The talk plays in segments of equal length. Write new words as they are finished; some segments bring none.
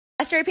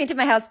Last year I painted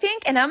my house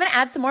pink, and now I'm going to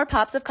add some more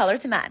pops of color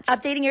to match.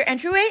 Updating your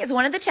entryway is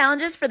one of the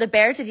challenges for the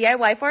BEHR to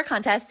DIY for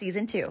contest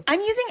season 2. I'm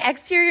using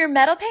exterior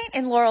metal paint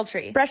in Laurel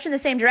Tree. Brush in the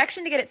same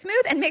direction to get it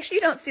smooth, and make sure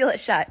you don't seal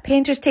it shut.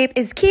 Painter's tape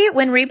is key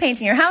when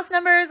repainting your house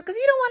numbers because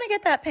you don't want to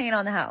get that paint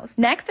on the house.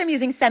 Next, I'm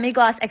using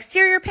semi-gloss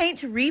exterior paint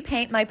to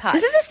repaint my pot.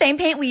 This is the same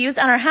paint we used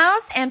on our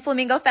house and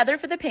Flamingo Feather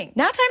for the pink.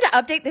 Now time to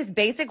update this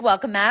basic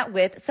welcome mat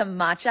with some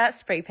Matcha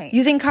spray paint.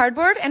 Using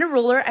cardboard and a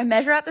ruler, I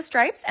measure out the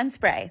stripes and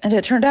spray. And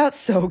it turned out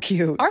so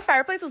cute. Our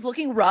fireplace was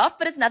looking rough,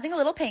 but it's nothing a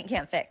little paint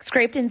can't fix.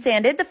 Scraped and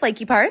sanded the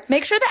flaky parts.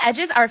 Make sure the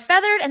edges are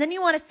feathered, and then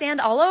you want to sand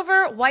all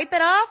over, wipe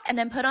it off, and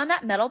then put on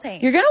that metal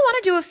paint. You're going to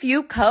want to do a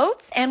few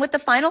coats, and with the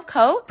final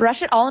coat,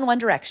 brush it all in one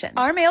direction.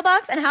 Our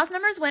mailbox and house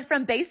numbers went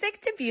from basic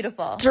to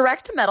beautiful.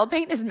 Direct to metal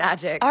paint is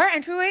magic. Our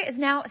entryway is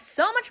now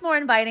so much more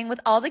inviting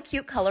with all the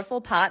cute, colorful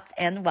pots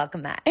and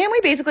welcome mat. And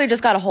we basically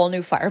just got a whole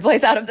new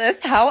fireplace out of this.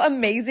 How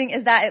amazing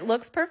is that? It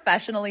looks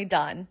professionally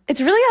done. It's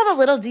really all the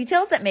little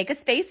details that make a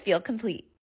space feel complete.